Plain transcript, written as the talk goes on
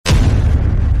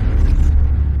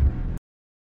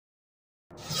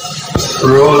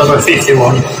Rule number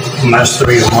 51,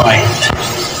 master your mind.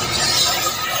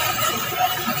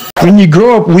 When you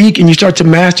grow up weak and you start to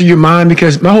master your mind,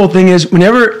 because my whole thing is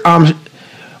whenever I'm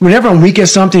weak at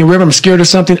something, whenever I'm scared of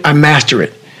something, I master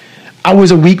it. I was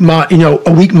a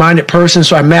weak-minded person,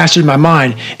 so I mastered my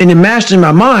mind. And in mastering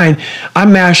my mind, I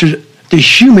mastered the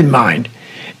human mind.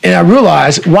 And I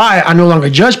realized why I no longer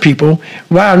judge people,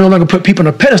 why I no longer put people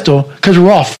on a pedestal, because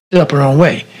we're all f***ed up our own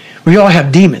way. We all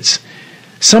have demons.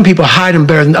 Some people hide them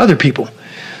better than other people.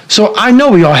 So I know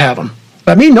we all have them.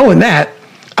 By me knowing that,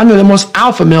 I know the most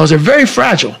alpha males are very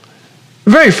fragile.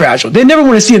 Very fragile. They never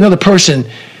want to see another person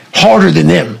harder than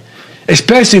them,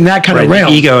 especially in that kind of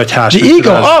realm. The ego attachment. The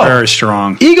ego, is very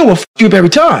strong. Ego will f you up every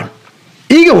time.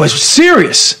 Ego is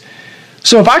serious.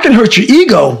 So if I can hurt your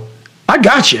ego, I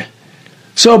got you.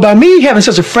 So by me having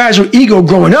such a fragile ego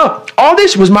growing up, all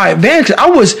this was my advantage.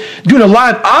 I was doing a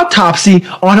live autopsy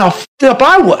on how f***ed up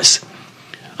I was.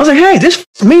 I was like, hey, this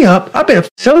f***ed me up. I better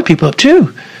f*** other people up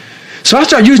too. So I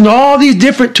started using all these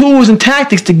different tools and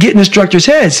tactics to get in instructors'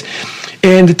 heads.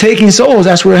 And the taking souls,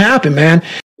 that's where it happened, man.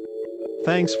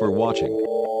 Thanks for watching.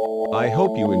 I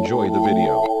hope you enjoy the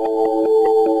video.